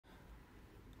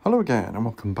Hello again and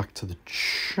welcome back to the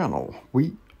channel.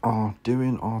 We are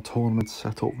doing our tournament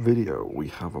setup video. We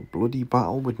have a bloody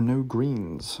battle with no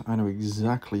greens. I know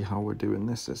exactly how we're doing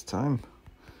this time.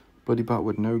 Bloody battle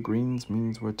with no greens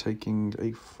means we're taking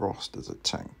a Frost as a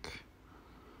tank.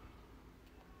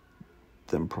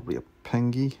 Then probably a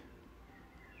Pengy.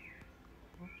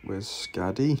 Where's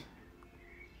Skadi?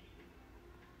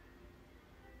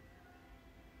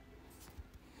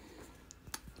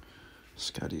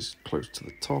 Skadi's close to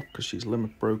the top because she's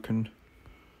limit broken.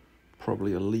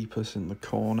 Probably a Lepus in the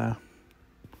corner.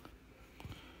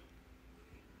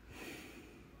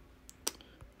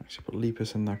 Actually put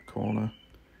Lepus in that corner.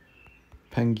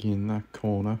 Pengy in that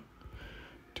corner.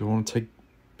 Do I want to take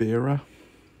Beera?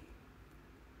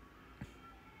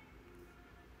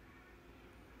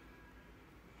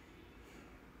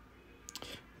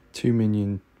 Two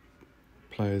minion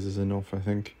players is enough, I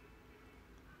think.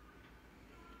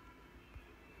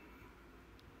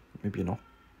 Maybe not.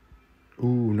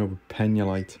 Ooh, no,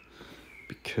 Penulite.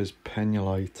 Because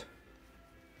Penulite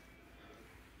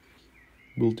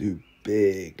will do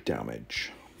big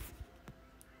damage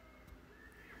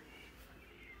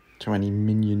to any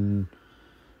minion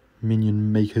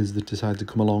makers that decide to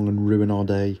come along and ruin our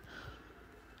day.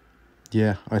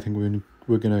 Yeah, I think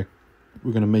we're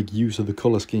gonna make use of the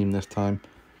colour scheme this time.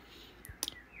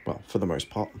 Well, for the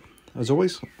most part. As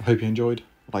always, I hope you enjoyed.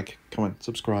 Like, comment,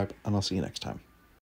 subscribe, and I'll see you next time.